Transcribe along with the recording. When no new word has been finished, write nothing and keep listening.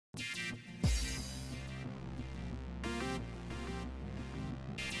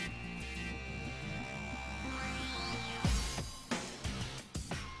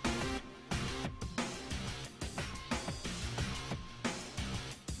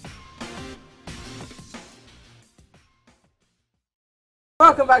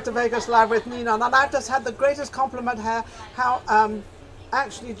Welcome back to Vegas Live with Ninon, and I've just had the greatest compliment here. How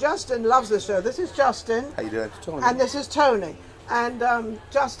actually Justin loves this show. This is Justin. How you doing? Tony. And this is Tony. And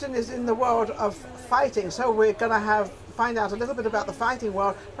Justin is in the world of fighting, so we're going to find out a little bit about the fighting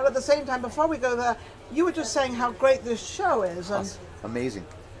world. But at the same time, before we go there, you were just saying how great this show is. And amazing.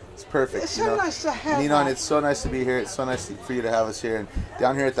 It's perfect. It's so nice to have Ninon, it's so nice to be here. It's so nice for you to have us here. And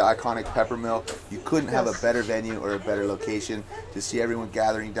down here at the iconic Pepper Mill, you couldn't have a better venue or a better location to see everyone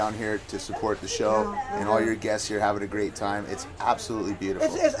gathering down here to support the show and all your guests here having a great time. It's absolutely beautiful.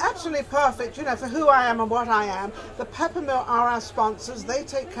 It's absolutely perfect, you know, for who I am and what I am. The Pepper Mill are our sponsors. They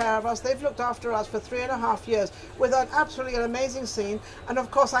take care of us. They've looked after us for 3.5 years with an amazing scene. And of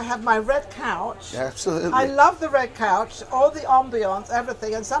course, I have my red couch. Yeah, absolutely. I love the red couch, all the ambiance,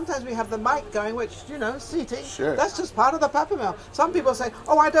 everything. And sometimes we have the mic going, which, you know, seating. Sure. That's just part of the Pepper Mill. Some people say,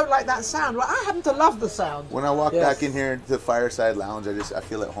 oh, I don't like that sound. Well, I happen to love the sound. When I walk back in here to the Fireside Lounge, I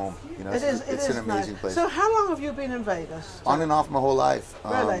feel at home. You know, it's an amazing place. So how long have you been in Vegas? On and off my whole life.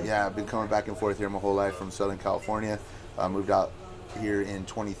 Really? Yeah, I've been coming back and forth here my whole life from Southern California. Moved out here in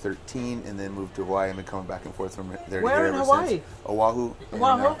 2013 and then moved to Hawaii and been coming back and forth from there to Where here in ever Hawaii? since. Oahu.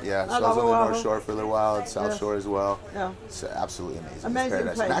 Oahu? Yeah, so I was on the North Shore for a little while, and South Shore as well. Yeah. It's absolutely amazing. Amazing it's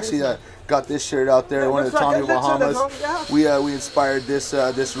paradise. place, And actually, got this shirt out there. One of the Tommy Bahamas. We inspired this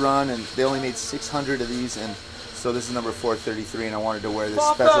run, and they only made 600 of these, and so this is number 433, and I wanted to wear this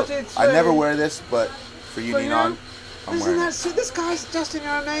special. I never wear this, but for you, Ninon, I'm wearing it. See, this guy's Justin,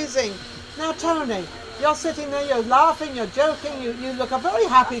 you're amazing. Now, Tony, you're sitting there, you're laughing, you're joking, you look a very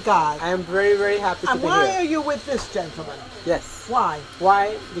happy guy. I am very, very happy to be here. And why are you with this gentleman? Yes. Why?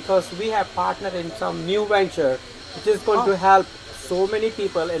 Why? Because we have partnered in some new venture which is going to help so many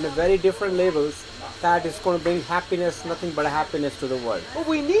people in a very different levels that is going to bring happiness, nothing but happiness to the world. Well,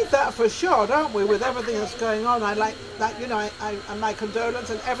 we need that for sure, don't we, with everything that's going on. I like that, you know, I my condolence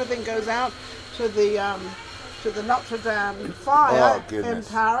and everything goes out to the Notre Dame fire in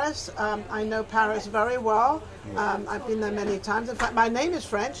Paris. I know Paris very well. I've been there many times. In fact, my name is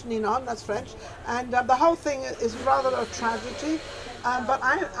French, Ninon, that's French. And the whole thing is rather a tragedy. But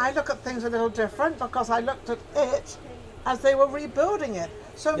I look at things a little different because I looked at it as they were rebuilding it.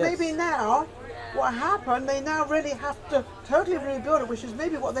 So maybe now, what happened, they now really have to totally rebuild it, which is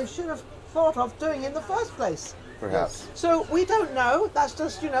maybe what they should have thought of doing in the first place. Perhaps. So we don't know. That's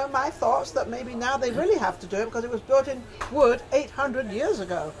just, you know, my thoughts that maybe now they really have to do it because it was built in wood 800 years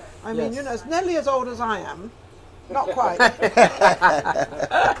ago. I mean, you know, it's nearly as old as I am. Not quite.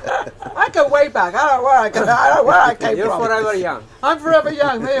 I go way back. I don't know where I came from. You're forever young. I'm forever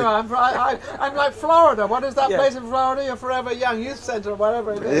young. There you are. I'm like Florida. What is that place in Florida? You're forever young. Youth Center,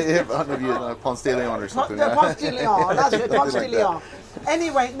 whatever it is. I don't know if you're Ponce de Leon or something. Ponce de Leon. That's it. Ponce de Leon.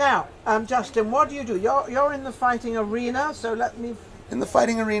 Anyway, now, Justin, what do you do? You're in the fighting arena, so let me... In the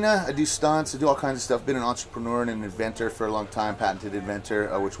fighting arena, I do stunts, I do all kinds of stuff. Been an entrepreneur and an inventor for a long time, patented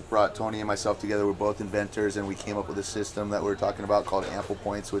inventor, which brought Tony and myself together. We're both inventors, and we came up with a system that we were talking about called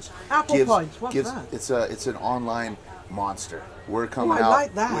AmplePoints, which What's that? It's an online monster. We're coming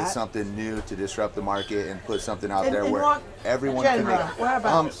out with something new to disrupt the market and put something out there where everyone can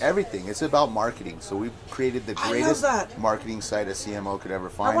make everything. It's about marketing. So we've created the greatest marketing site a CMO could ever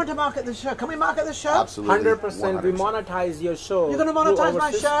find. I want to market the show. Can we market the show? Absolutely. 100%. We monetize your show. You're going to monetize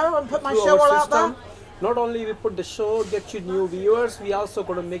my show and put my show all out there? Not only we put the show, get you new viewers, we also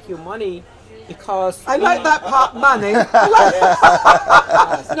going to make you money. Because I like that part, money.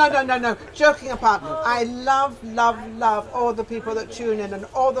 No. Joking apart, I love all the people that tune in and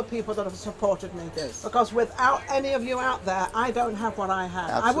all the people that have supported me. Yes. Because without any of you out there, I don't have what I have.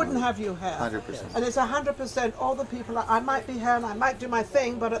 Absolutely. I wouldn't have you here. 100%. And it's 100% all the people. I might be here and I might do my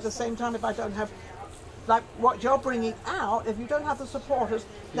thing, but at the same time, if I don't have like what you're bringing out, if you don't have the supporters.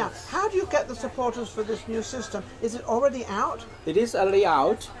 Now, how do you get the supporters for this new system? Is it already out? It is already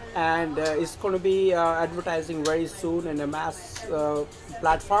out, and it's going to be advertising very soon in the mass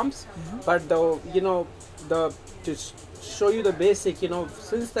platforms. But to show you the basic,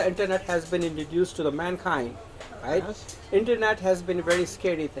 since the internet has been introduced to the mankind, right? Internet has been a very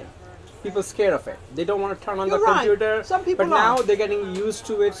scary thing. People scared of it. They don't want to turn on the computer. Some people now they're getting used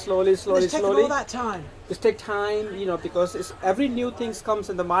to it slowly. It's taking all that time. It takes time, because every new thing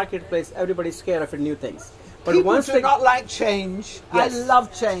comes in the marketplace. Everybody's scared of new things. But people once do not like change. Yes. I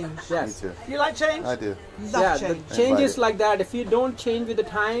love change. Yes. Me too. You like change? I do. Love change. The change is like that. If you don't change with the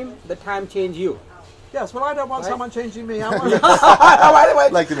time change you. Yes, well, I don't want someone changing me. I want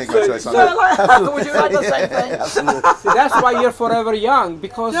I'd like to make my choice on that. Would you like the same thing? Absolutely. See, that's why you're forever young,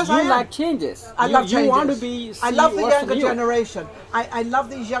 because you like changes. I love changes. You want to be. I love the younger generation. I love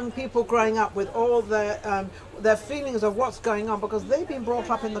these young people growing up with all their feelings of what's going on, because they've been brought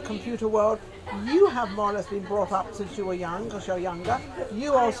up in the computer world. You have more or less been brought up since you were young, because you're younger.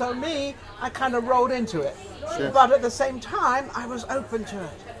 You also, me, I kind of rolled into it. Sure. But at the same time, I was open to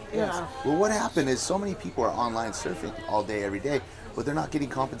it. You know. Well, what happened is so many people are online surfing all day, every day, but they're not getting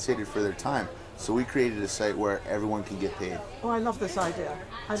compensated for their time. So we created a site where everyone can get paid. Oh, I love this idea.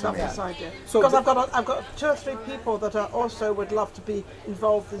 I love this idea. So because I've got 2 or 3 people that are also would love to be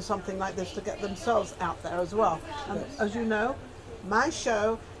involved in something like this to get themselves out there as well. And as you know, my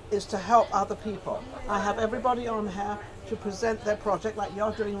show is to help other people. I have everybody on here to present their project like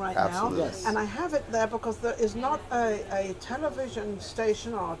you're doing right now. Yes. And I have it there because there is not a television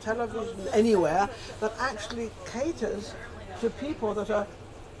station or television anywhere that actually caters to people that are,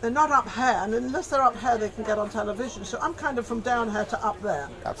 they're not up here, and unless they're up here they can get on television. So I'm kind of from down here to up there.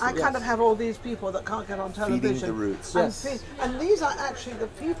 Absolutely. I kind of have all these people that can't get on television. Feeding the roots. And these are actually the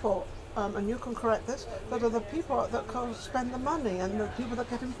people, and you can correct this, that are the people that can spend the money and the people that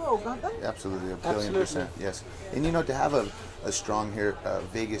get involved, aren't they? Absolutely, a billion %, yes. And you know, to have a strong here,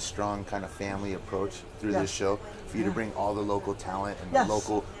 Vegas strong kind of family approach through this show, for you to bring all the local talent and the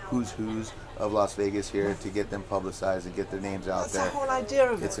local who's of Las Vegas here to get them publicized and get their names out there. That's the whole idea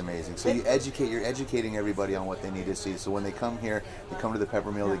of it. It's amazing. So you're educating everybody on what they need to see. So when they come here, they come to the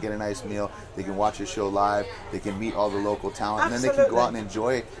Pepper Meal, they get a nice meal, they can watch your show live, they can meet all the local talent, and then they can go out and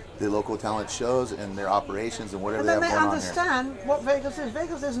enjoy the local talent shows and their operations and whatever they have going on here. And then they understand what Vegas is.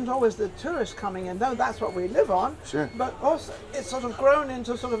 Vegas isn't always the tourists coming in, though that's what we live on. Sure. But also, it's sort of grown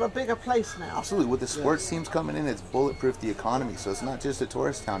into sort of a bigger place now. Absolutely. With the sports teams coming in, it's bulletproof the economy. So it's not just a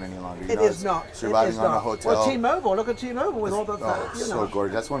tourist town any longer. It is not. Surviving on a hotel. Well, T-Mobile. Look at T-Mobile with all the so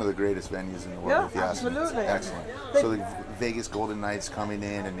gorgeous. That's one of the greatest venues in the world, if you ask me. Absolutely. Excellent. So the Vegas Golden Knights coming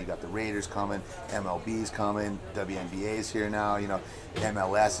in, and you got the Raiders coming, MLB's coming, WNBA's here now, you know,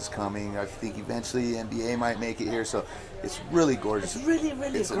 MLS is coming. I think eventually NBA might make it here. So it's really gorgeous. It's really,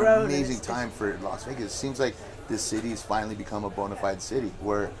 really It's an amazing time for Las Vegas. It seems like this city's finally become a bona fide city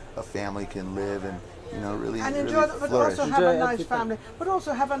where a family can live and, you know, really enjoy, really but also have a nice family, but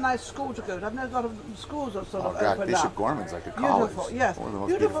also have a nice school to go to. I've known a lot of schools are sort of opened Bishop up. Gorman's like a college. Beautiful, yes, one of the most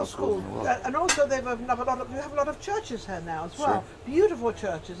beautiful schools. in the world. And also they have a lot of churches here now as well. Sure. Beautiful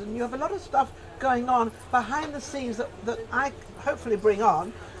churches, and you have a lot of stuff going on behind the scenes that I hopefully bring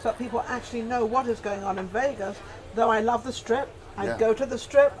on, so that people actually know what is going on in Vegas. Though I love the Strip, I go to the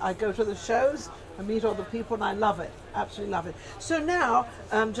Strip, I go to the shows, I meet all the people, and I love it. Absolutely love it. So now,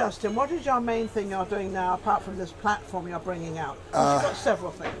 Justin, what is your main thing you're doing now, apart from this platform you're bringing out? You've got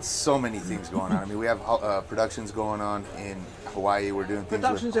several things. So many things going on. I mean, we have productions going on in Hawaii. We're doing things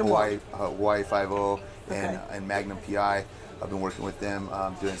Productions with in Hawaii, what? Hawaii 5-0 and Magnum PI. I've been working with them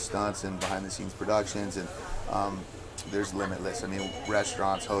doing stunts and behind-the-scenes productions, and there's limitless. I mean,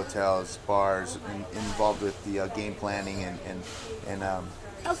 restaurants, hotels, bars, involved with the game planning and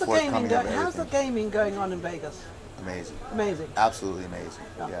How's the gaming going on in Vegas? Amazing. Amazing. Absolutely amazing.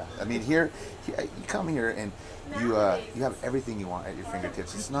 Yeah. I mean, here you come here and you have everything you want at your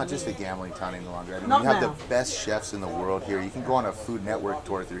fingertips. It's not just a gambling town any longer. I mean, you have the best chefs in the world here. You can go on a Food Network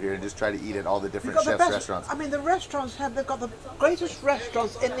tour through here and just try to eat at all the different chefs' restaurants. I mean, the restaurants they've got the greatest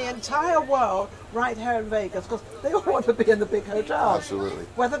restaurants in the entire world right here in Vegas, because they all want to be in the big hotels. Absolutely.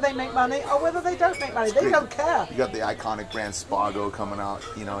 Whether they make money or whether they don't make money, they don't care. You got the iconic brand Spago coming out.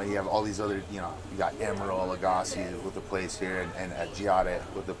 You know, you have all these other, you know, you got Emerald Lagasse with the place here, and Giada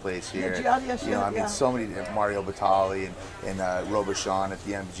with the place here. You know, I mean, so many, Mario Batali and Robuchon at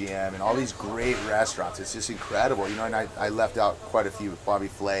the MGM, and all these great restaurants. It's just incredible. You know, and I left out quite a few with Bobby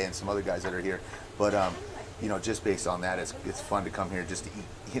Flay and some other guys that are here, but you know, just based on that, it's fun to come here just to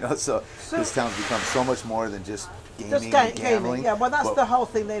eat. You know, so this town's become so much more than just gaming and gambling. Yeah, well, that's the whole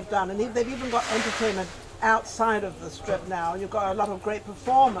thing they've done, and they've even got entertainment outside of the Strip now. You've got a lot of great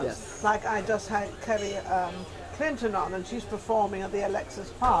performers. Yes. Like I just had Kelly Clinton on, and she's performing at the Alexis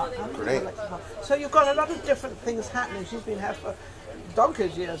Park. Great. So you've got a lot of different things happening. She's been here for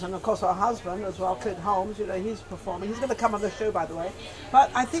donkey's years, and of course her husband as well, Clint Holmes. You know, he's performing. He's going to come on the show, by the way.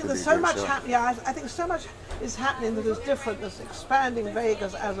 But I think there's so much happening. Yeah, I think so much is happening that is different. That's expanding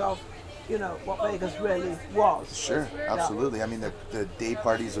Vegas as of, you know, what Vegas really was. Sure, absolutely. Yeah. I mean, the day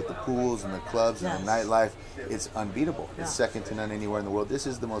parties with the pools and the clubs and the nightlife, it's unbeatable. Yeah. It's second to none anywhere in the world. This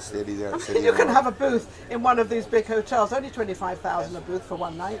is the most state-of-the-art city. You can have a booth in one of these big hotels. Only $25,000 a booth for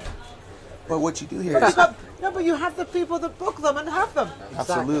one night. But what you do here is... but you have the people that book them and have them.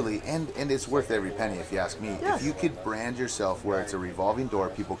 Absolutely. And it's worth every penny, if you ask me. Yes. If you could brand yourself where it's a revolving door,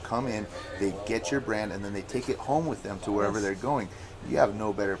 people come in, they get your brand, and then they take it home with them to wherever they're going. You have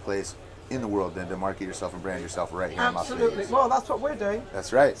no better place in the world than to market yourself and brand yourself right here in Las Vegas. Absolutely. Well, that's what we're doing.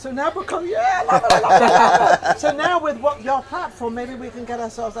 That's right. So now because love it. So now with your platform, maybe we can get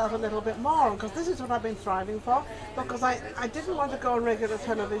ourselves out a little bit more, because this is what I've been striving for. Because I didn't want to go on regular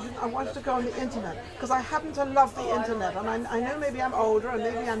television. I wanted to go on the internet, because I happen to love the internet. And I know maybe I'm older and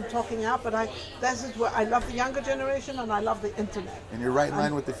maybe I'm talking out, but this is where I love the younger generation and I love the internet. And you're right in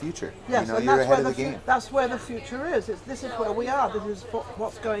line with the future. Yes, you know, and you're ahead of the game. That's where the future is. This is where we are. This is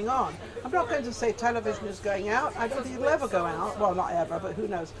what's going on. I'm not going to say television is going out. I don't think it'll ever go out. Well, not ever, but who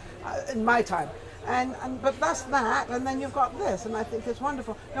knows? In my time. But that's that, and then you've got this, and I think it's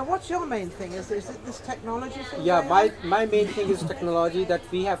wonderful. Now, what's your main thing? Is it this technology thing? Yeah, my main thing is technology, that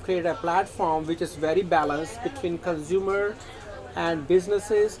we have created a platform which is very balanced between consumer and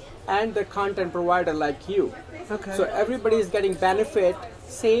businesses and the content provider like you. Okay. So everybody is getting benefit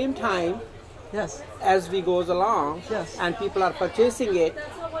same time. Yes. As we goes along. Yes. And people are purchasing it,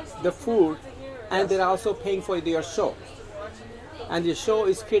 the food, and they're also paying for your show. And the show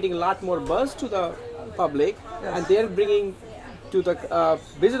is creating a lot more buzz to the public, and they're bringing to the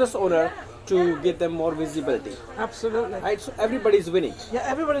business owner to give them more visibility. Absolutely. Right, so everybody's winning. Yeah,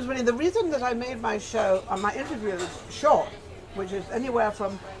 everybody's winning. The reason that I made my show, my interviews short, which is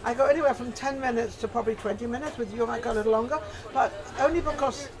I go anywhere from 10 minutes to probably 20 minutes. With you, I might go a little longer, but only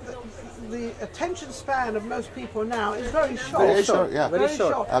because the attention span of most people now is very short. Very short, yeah. Very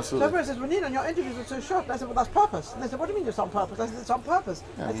short. Absolutely. So everyone says, well, Ninon, your interviews are so short. And I said, well, that's purpose. And they said, what do you mean it's on purpose? I said, it's on purpose.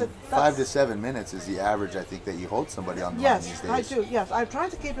 Yeah, I said, 5 to 7 minutes is the average, I think, that you hold somebody on the line these days. Yes, I do. Yes, I try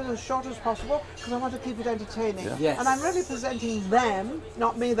to keep it as short as possible because I want to keep it entertaining. Yeah. Yes. And I'm really presenting them,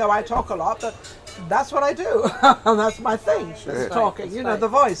 not me, though I talk a lot, but that's what I do. And that's my thing, Sure. talking, you know, the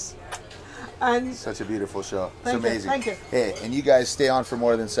voice. And such a beautiful show. It's thank you, amazing. thank you. Hey, and you guys stay on for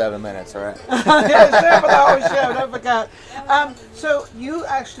more than 7 minutes, all right? yes, stay for the whole show, don't forget. So you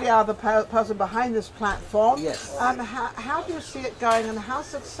actually are the person behind this platform. Yes. How do you see it going, and how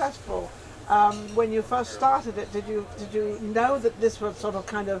successful? When you first started it, did you know that this would sort of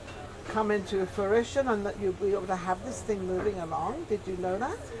kind of come into fruition and that you'd be able to have this thing moving along? Did you know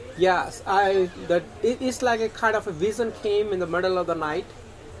that? Yes, it's like a kind of a vision came in the middle of the night.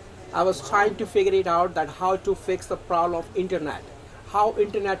 I was trying to figure it out, that how to fix the problem of internet, how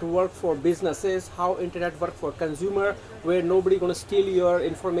internet work for businesses, how internet work for consumer, where nobody gonna steal your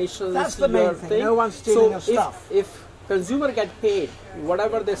information. That's the main thing. No one's stealing your stuff. If consumer get paid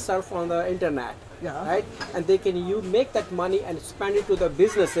whatever they surf on the internet, right, and they can make that money and spend it to the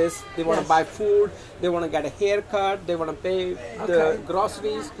businesses. They want to buy food, they want to get a haircut, they want to pay the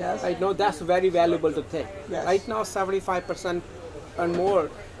groceries. Right now, that's very valuable to think. Right now, 75% and more,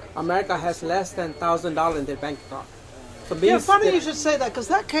 America has less than $1,000 in their bank account. So funny you should say that, because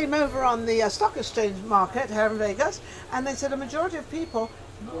that came over on the stock exchange market here in Vegas, and they said a majority of people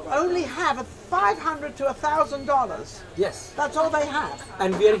only have $500 to $1,000. Yes. That's all they have.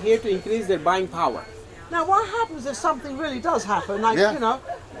 And we are here to increase their buying power. Now, what happens if something really does happen? Like, you know,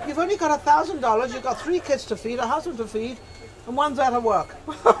 you've only got $1,000, you've got 3 kids to feed, a husband to feed, and one's out of work.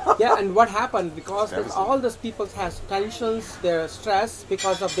 Yeah, and what happened, because all those people has tensions, they're stressed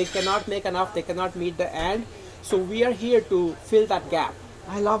because of they cannot make enough, they cannot meet the end. So we are here to fill that gap.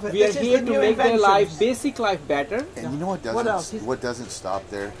 I love it. We are here to make their life, basic life better. And you know what doesn't stop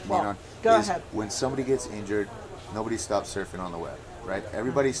there? Well, go ahead. When somebody gets injured, nobody stops surfing on the web. Right?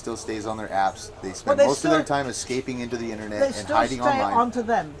 Everybody still stays on their apps. They spend most of their time escaping into the internet and hiding online. They still stay onto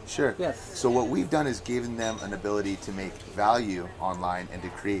them. Sure. Yes. So what we've done is given them an ability to make value online and to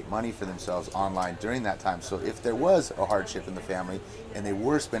create money for themselves online during that time. So if there was a hardship in the family and they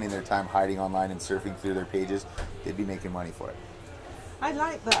were spending their time hiding online and surfing through their pages, they'd be making money for it. I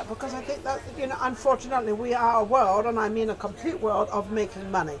like that, because I think that, you know, unfortunately we are a world, and I mean a complete world, of making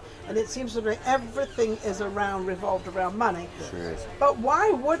money. And it seems to me everything is revolved around money. Sure is. But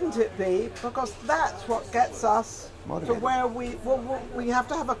why wouldn't it be? Because that's what gets us to where we have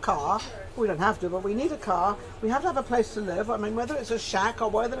to have a car. We don't have to, but we need a car. We have to have a place to live. I mean, whether it's a shack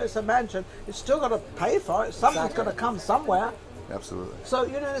or whether it's a mansion, it's still got to pay for it. Something's got to come somewhere. Absolutely. So,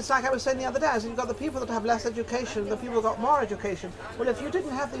 you know, it's like I was saying the other day, I said you've got the people that have less education, the people that got more education. Well, if you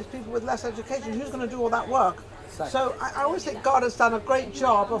didn't have these people with less education, who's going to do all that work? Exactly. So I always think God has done a great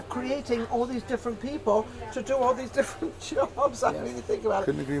job of creating all these different people to do all these different jobs. I really think about it.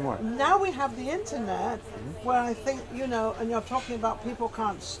 Couldn't agree more. Now we have the internet, where I think, you know, and you're talking about people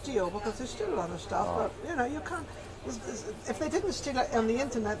can't steal, because there's still a lot of stuff, but, you know, you can't. If they didn't steal it on the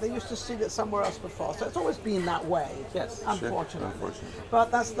internet, they used to steal it somewhere else before. So it's always been that way. Yes, unfortunately. Sure. Unfortunately. But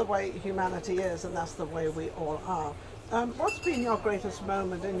that's the way humanity is, and that's the way we all are. what's been your greatest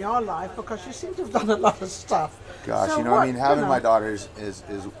moment in your life? Because you seem to have done a lot of stuff. Gosh, so I mean, having my daughters is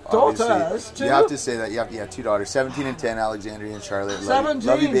daughters too? You have to say that. You have 2 daughters, 17 and 10, Alexandria and Charlotte. 17.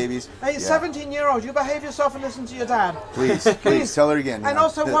 Love you, babies. Hey, 17-year-old, you behave yourself and listen to your dad. Please tell her again. And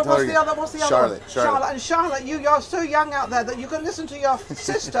also, what's the other? Charlotte. And Charlotte, you're so young out there that you can listen to your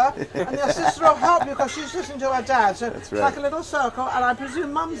sister, and your sister will help you because she's listening to her dad. So it's like a little circle, and I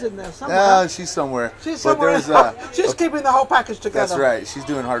presume Mum's in there somewhere. Yeah, she's somewhere. She's somewhere. She's keeping the whole package together. That's right. She's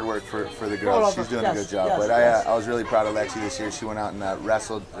doing hard work for the girls. She's doing a good job. But I was really proud of Lexi this year. She went out and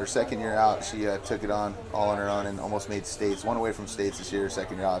wrestled her second year out. She took it on all on her own and almost made states. Won away from states this year. Her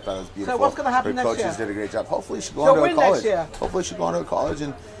second year out. I thought it was beautiful. So what's going to happen next year? Her coaches did a great job. Hopefully she'll go on to a college. Hopefully she'll go on to a college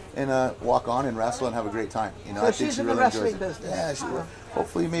and walk on and wrestle and have a great time. You know, so I think she's she in really the wrestling enjoys it. business. Yeah, she will.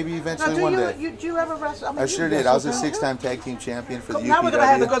 Hopefully, maybe eventually one day. Do you ever wrestle? I mean, I sure did. I was a 6-time tag team champion for the UPW. Now we're going to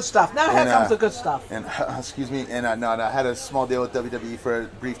have the good stuff. Now here comes the good stuff. And excuse me. And I had a small deal with WWE for a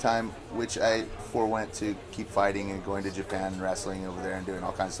brief time, which I forewent to keep fighting and going to Japan and wrestling over there and doing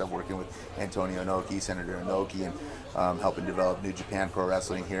all kinds of stuff, working with Antonio Inoki, Senator Inoki, and helping develop New Japan Pro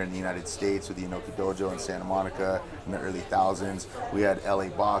Wrestling here in the United States with the Inoki Dojo in Santa Monica in the early thousands. We had LA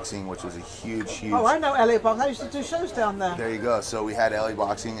Boxing, which was a huge. Oh, I know LA Boxing. I used to do shows down there. There you go. So we had LA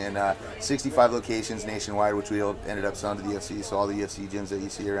Boxing and 65 locations nationwide, which we ended up selling to the UFC. So all the UFC gyms that you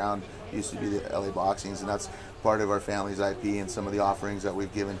see around used to be the LA Boxings, and that's part of our family's IP and some of the offerings that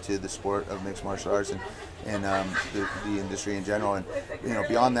we've given to the sport of mixed martial arts and the industry in general. And you know,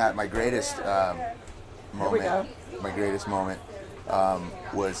 beyond that, my greatest moment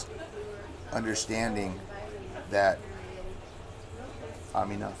was understanding that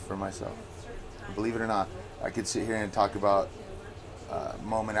I'm enough for myself. Believe it or not, I could sit here and talk about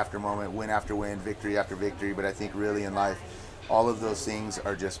moment after moment, win after win, victory after victory, but I think really in life, all of those things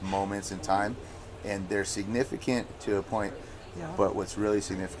are just moments in time, and they're significant to a point. Yeah. But what's really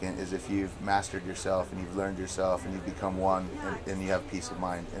significant is if you've mastered yourself and you've learned yourself and you've become one and you have peace of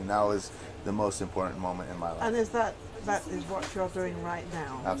mind. And that was the most important moment in my life. And is that is what you're doing right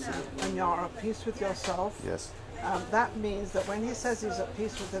now? Absolutely. When you're at peace with yourself. Yes. That means that when he says he's at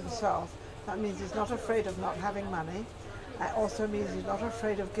peace with himself, that means he's not afraid of not having money. It also means he's not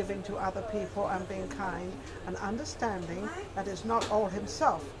afraid of giving to other people and being kind and understanding that it's not all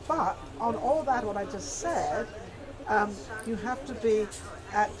himself. But on all that, what I just said, you have to be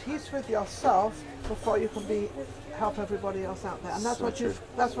at peace with yourself before you can help everybody else out there, and that's what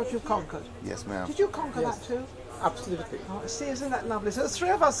you've conquered. Yes, ma'am. Did you conquer that too? Absolutely. Oh, see, isn't that lovely? So there's 3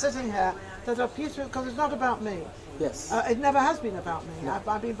 of us sitting here that are peaceful because it's not about me. Yes. It never has been about me. No.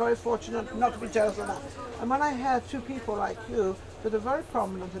 I've been very fortunate not to be jealous of that. And when I hear 2 people like you that are very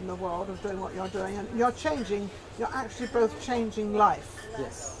prominent in the world of doing what you're doing, and you're actually both changing life.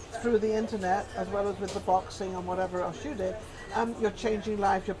 Yes. Through the internet as well as with the boxing and whatever else you did, you're changing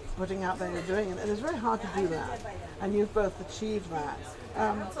lives, you're putting out there, you're doing it. And it's very hard to do that. And you've both achieved that.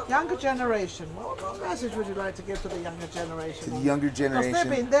 Younger generation, what message would you like to give to the younger generation? To the younger generation?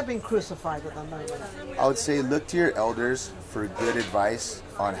 Because they're being crucified at the moment. I would say look to your elders for good advice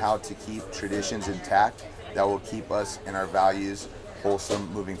on how to keep traditions intact that will keep us and our values wholesome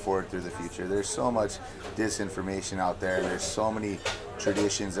moving forward through the future. There's so much disinformation out there. There's so many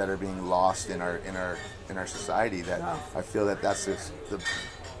traditions that are being lost in our society that I feel that that's the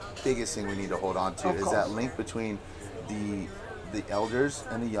biggest thing we need to hold on to is that link between the elders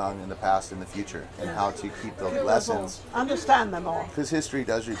and the young in the past and the future, and how to keep the lessons. Understand them all. Because history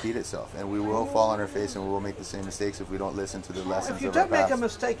does repeat itself, and we will fall on our face and we will make the same mistakes if we don't listen to the lessons If you of our don't make past. a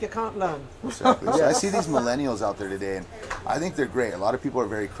mistake, you can't learn. Exactly. So I see these millennials out there today, and I think they're great. A lot of people are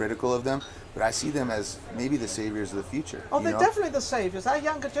very critical of them, but I see them as maybe the saviors of the future. Oh, they're definitely the saviors. Our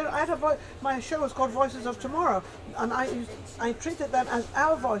younger generation. My show was called Voices of Tomorrow, and I treated them as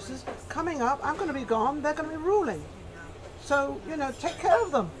our voices coming up. I'm going to be gone. They're going to be ruling. So, take care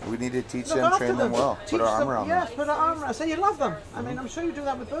of them. We need to teach them, train them well, put our armor on them. Yes, put our armor on. So you love them. I mean, I'm sure you do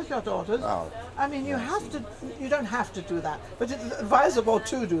that with both your daughters. Oh, I mean, you don't have to do that, but it's advisable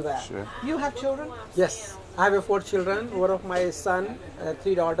to do that. Sure. You have children? Yes. I have 4 children. One of my son,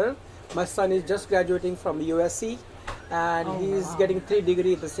 3 daughters. My son is just graduating from USC, and he's getting 3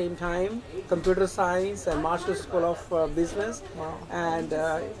 degrees at the same time, computer science and Master School of Business, and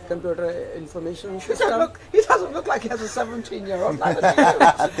computer information system. He doesn't look like he has a 17-year-old.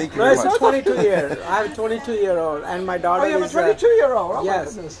 Thank you very much. 22 years. I have a 22-year-old, and my daughter you have a 22-year-old? Oh, yes.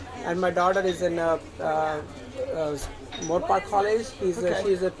 my goodness. And my daughter is in Moore Park College.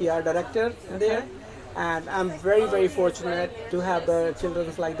 She's a PR director there. And I'm very, very fortunate to have the children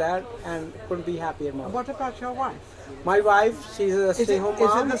like that, and couldn't be happier more. What about your wife? My wife, she's a stay-home mom.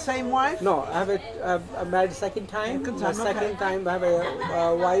 Is it the same wife? No, I have I'm married second time. Second time I have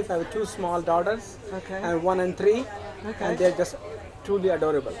a wife. I have 2 small daughters, and 1 and 3, and they're just truly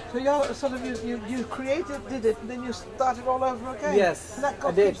adorable. So you're sort of you created, did it, then you started all over again. Yes, and that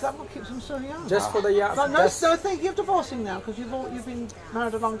keeps them so young. Just for the young. No, think you're divorcing now because you've been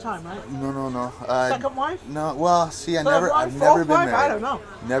married a long time, right? No. Second wife? No. Well, see, I've never been married. I don't know.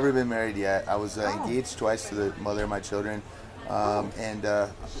 Never been married yet. I was engaged twice to the mother of my children, and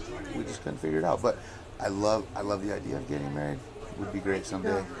we just couldn't figure it out. But I love the idea of getting married. It would be great someday.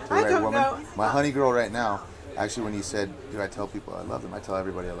 Yeah. To the right woman. My honey girl right now. Actually, when you said, do I tell people I love them? I tell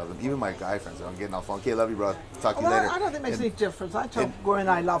everybody I love them. Even my guy friends. I'm getting off phone. Okay, love you, bro. Talk to you later. I don't think it makes any difference. I tell Gwen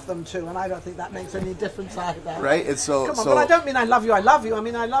I love them too, and I don't think that makes any difference either. Right? It's so. Come on, but I don't mean I love you. I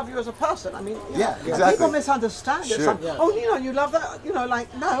mean I love you as a person. I mean, exactly. People misunderstand it. Sure. Oh, you love that.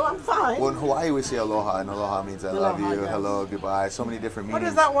 No, I'm fine. Well, in Hawaii we say aloha, and aloha means I love you, hello, goodbye. So many different meanings. What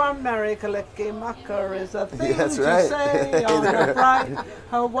is that one? Mary Kaliki Maka is a thing that's to right. say on a bright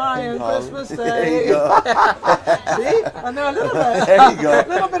Hawaiian Christmas day. There you go. See? I know a little bit. There you go. A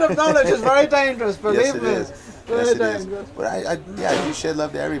little bit of knowledge is very dangerous, believe me. Yes, it is. But I do shed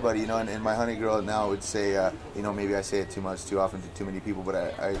love to everybody, and my honey girl now would say, maybe I say it too much, too often to too many people, but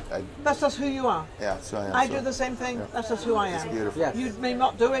I that's just who you are. Yeah, that's who I am. I do the same thing. Yeah. That's just who I am. It's beautiful. Yes. You may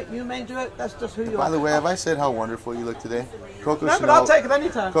not do it. You may do it. That's just who you are. By the way, have I said how wonderful you look today? Coco no, Chanel, but I'll take it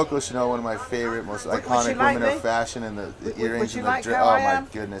anytime. Coco Chanel, one of my favorite, most iconic women of fashion, and the earrings and the dress. Oh my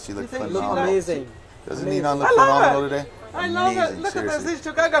goodness, you look phenomenal. Amazing. Doesn't Ninon look phenomenal today? I love it. Look at those, these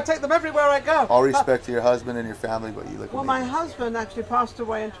 2 guys. I take them everywhere I go. All respect to your husband and your family, but you look amazing. My husband actually passed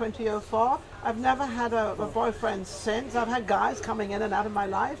away in 2004. I've never had a boyfriend since. I've had guys coming in and out of my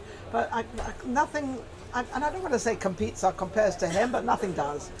life, but nothing, and I don't want to say competes or compares to him, but nothing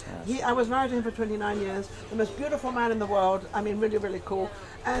does. Yes. I was married to him for 29 years, the most beautiful man in the world. I mean, really, really cool.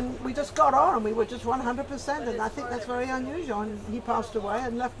 And we just got on. We were just 100%, and I think that's very unusual. And he passed away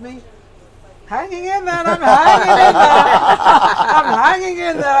and left me hanging in there. I'm hanging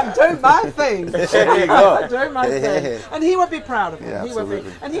in there. I'm doing my thing. There you go. I'm doing my thing. And he would be proud of me. Yeah, he would be.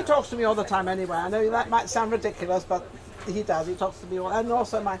 And he talks to me all the time anyway. I know that might sound ridiculous, but he does. He talks to me all. And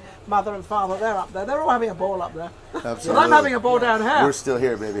also my mother and father, they're up there. They're all having a ball up there. Absolutely. But I'm having a ball down here. We're still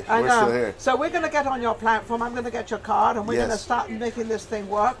here, baby. I know. We're still here. So we're going to get on your platform. I'm going to get your card, and we're going to start making this thing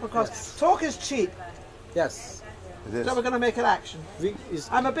work, because talk is cheap. Yes. So we're going to make it action.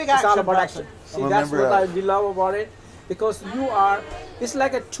 I'm a big action person. See, that's what we love about it, because it's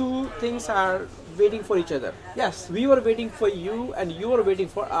like 2 things are waiting for each other. Yes. We were waiting for you, and you were waiting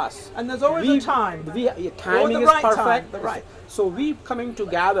for us. And there's always a time. Timing is perfect. Right. So we coming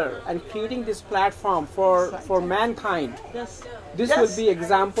together and creating this platform for mankind. Yes. This will be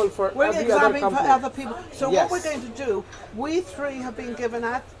example for every other company. For other people. So what we're going to do, we 3 have been given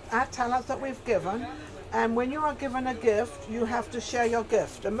our talents that we've given. And when you are given a gift, you have to share your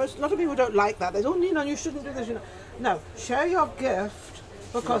gift. And a lot of people don't like that. They say, oh, you shouldn't do this. No, share your gift,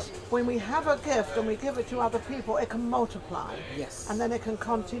 because when we have a gift and we give it to other people, it can multiply. Yes. And then it can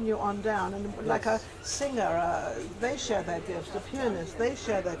continue on down. And like a singer, they share their gifts. The pianist, they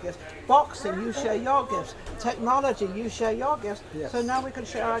share their gifts. Boxing, you share your gifts. Technology, you share your gifts. Yes. So now we can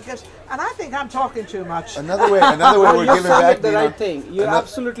share our gifts. And I think I'm talking too much. Another way we're giving back. The right thing. You're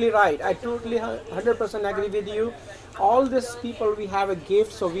absolutely right. I totally 100% agree with you. All these people, we have a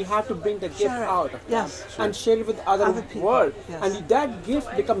gift, so we have to bring the gift out and share it with other world, and that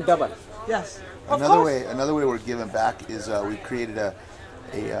gift become double. Yes. Another way we're giving back is we created a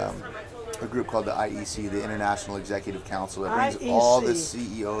group called the IEC, the International Executive Council, that brings all the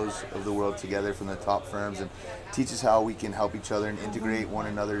CEOs of the world together from the top firms and teaches how we can help each other and integrate one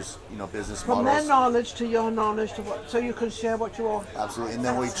another's business models. From their knowledge to your knowledge, so you can share what you all. Absolutely, and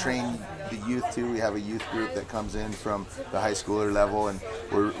then we train the youth too. We have a youth group that comes in from the high schooler level, and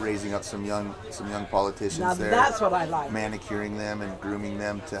we're raising up some young politicians now there. That's what I like. Manicuring them and grooming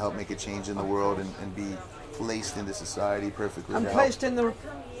them to help make a change in the world and be placed into society perfectly. And placed in the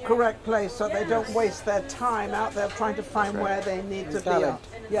correct place, so they don't waste their time out there trying to find where they need to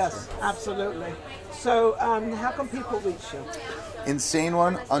be. Yes, absolutely. So how can people reach you? Insane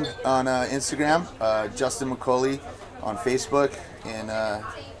One on Instagram, Justin McCauley on Facebook, and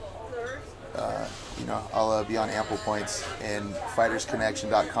I'll be on AmplePoints and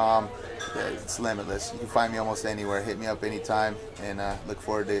FightersConnection.com. It's limitless. You can find me almost anywhere. Hit me up anytime, and look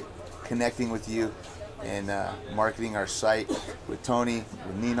forward to connecting with you and marketing our site with Tony,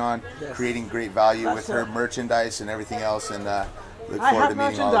 with Ninon, creating great value with her merchandise and everything else. And Look I forward have to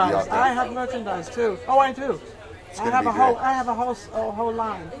meeting all of you out merchandise. there. I have merchandise too. Oh, I do. I have a whole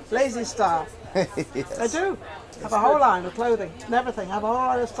line. Lazy Star. Yes. I do. I have a whole line of clothing and everything. I have a whole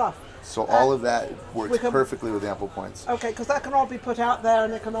line of stuff. So all of that works perfectly with AmplePoints. Okay, because that can all be put out there,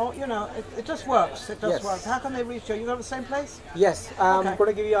 and it can all, you know, it just works. It just works. How can they reach you? You go to the same place? Yes. I'm going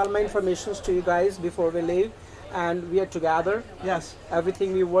to give you all my information to you guys before we leave. And we are together. Yes.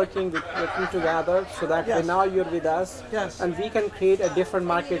 Everything we're working together, so that now you're with us. Yes. And we can create a different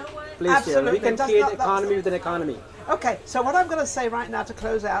marketplace Absolutely. here. We can create economy with an economy. Okay, so what I'm going to say right now to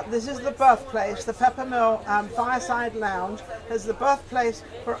close out, this is the birthplace, the Peppermill Fireside Lounge is the birthplace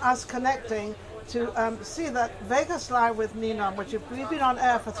for us connecting to see that Vegas Live with Ninon, which we've been on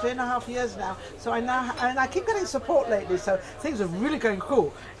air for 3.5 years now. So and I keep getting support lately, so things are really going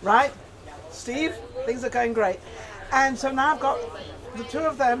cool, right? Steve, things are going great. And so now I've got the two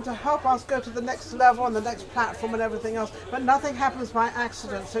of them to help us go to the next level and the next platform and everything else. But nothing happens by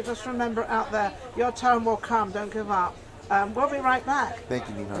accident. So just remember out there, your turn will come. Don't give up. We'll be right back. Thank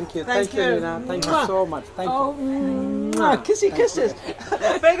you, Ninon. Thank you. Thank you, Ninon. Thank you so much. Thank you. Kissy kisses.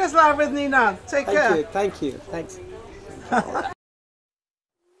 Vegas Live with Ninon. Take care. Thank you. Thanks.